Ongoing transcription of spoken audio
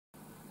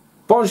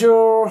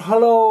Bonjour,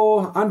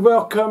 hello and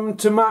welcome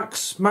to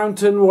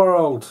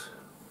MaxMountainWorld.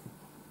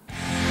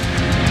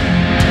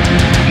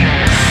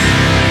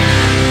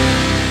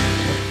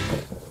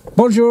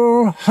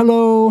 Bonjour,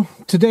 hello.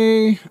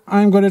 Today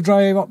I'm going to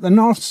drive up the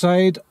north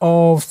side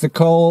of the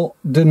Col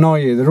du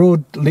Noyer, the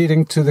road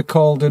leading to the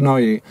Col du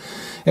Noyer.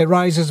 It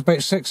rises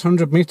about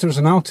 600 metres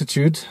in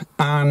altitude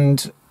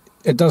and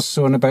it does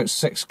so in about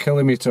 6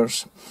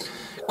 kilometres.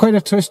 Quite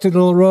a twisted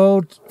little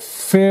road,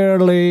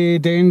 fairly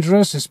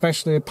dangerous,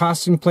 especially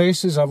passing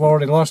places. I've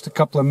already lost a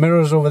couple of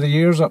mirrors over the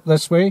years up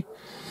this way.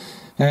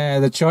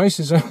 The choice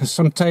is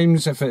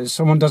sometimes if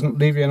someone doesn't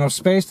leave you enough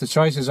space, the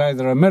choice is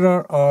either a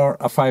mirror or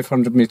a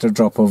 500 metre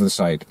drop over the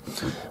side.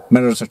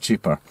 Mirrors are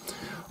cheaper.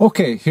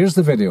 Okay, here's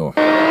the video.